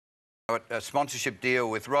a sponsorship deal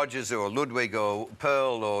with Rogers or Ludwig or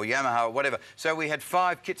Pearl or Yamaha or whatever. So we had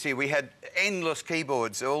 5 kits here. We had endless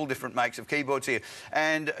keyboards, all different makes of keyboards here.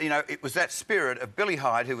 And, you know, it was that spirit of Billy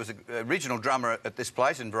Hyde, who was the original drummer at this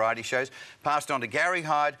place in variety shows, passed on to Gary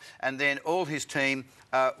Hyde, and then all his team.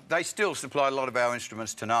 They still supply a lot of our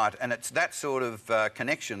instruments tonight, and it's that sort of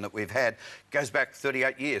connection that we've had. Goes back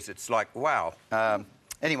 38 years. It's like, wow.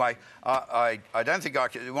 Anyway, I don't think I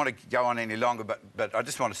want to go on any longer, but I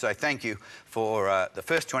just want to say thank you for the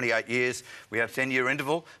first 28 years. We have a 10-year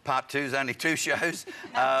interval. Part 2 is only 2 shows.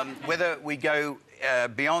 Whether we go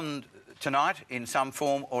beyond tonight in some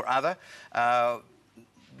form or other,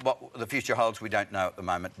 what the future holds, we don't know at the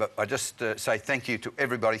moment. But I just say thank you to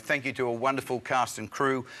everybody. Thank you to a wonderful cast and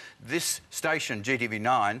crew. This station,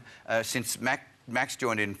 GTV9, since Max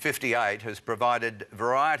joined in 58, has provided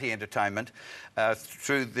variety entertainment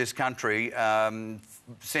through this country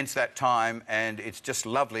since that time, and it's just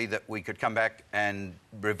lovely that we could come back and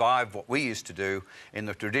revive what we used to do in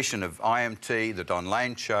the tradition of IMT, the Don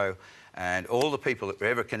Lane Show, and all the people that were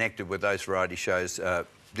ever connected with those variety shows.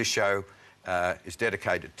 This show is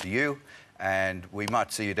dedicated to you, and we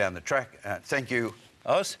might see you down the track. Thank you,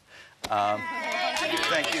 Oz.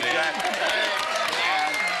 Thank you, Jack.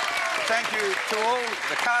 Thank you to all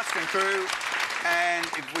the cast and crew, and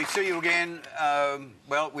if we see you again,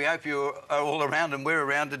 well, we hope you are all around and we're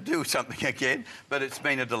around to do something again, but it's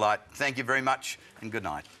been a delight. Thank you very much, and good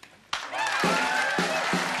night.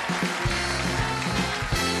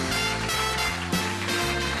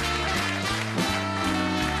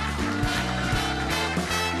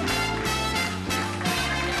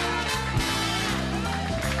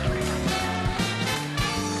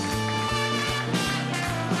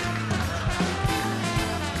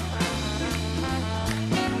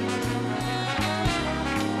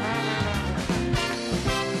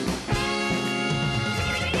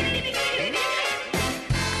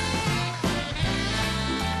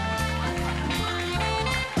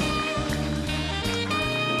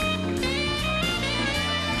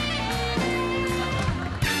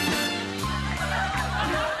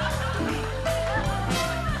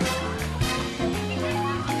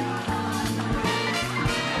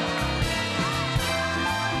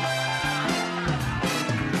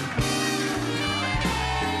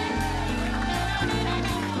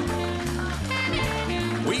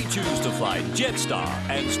 Choose to fly Jetstar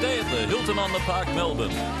and stay at the Hilton on the Park, Melbourne.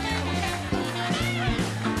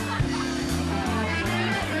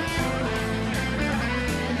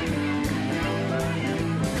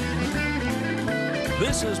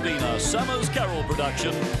 This has been a Somers Carol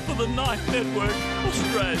production for the Night Network,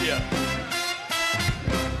 Australia.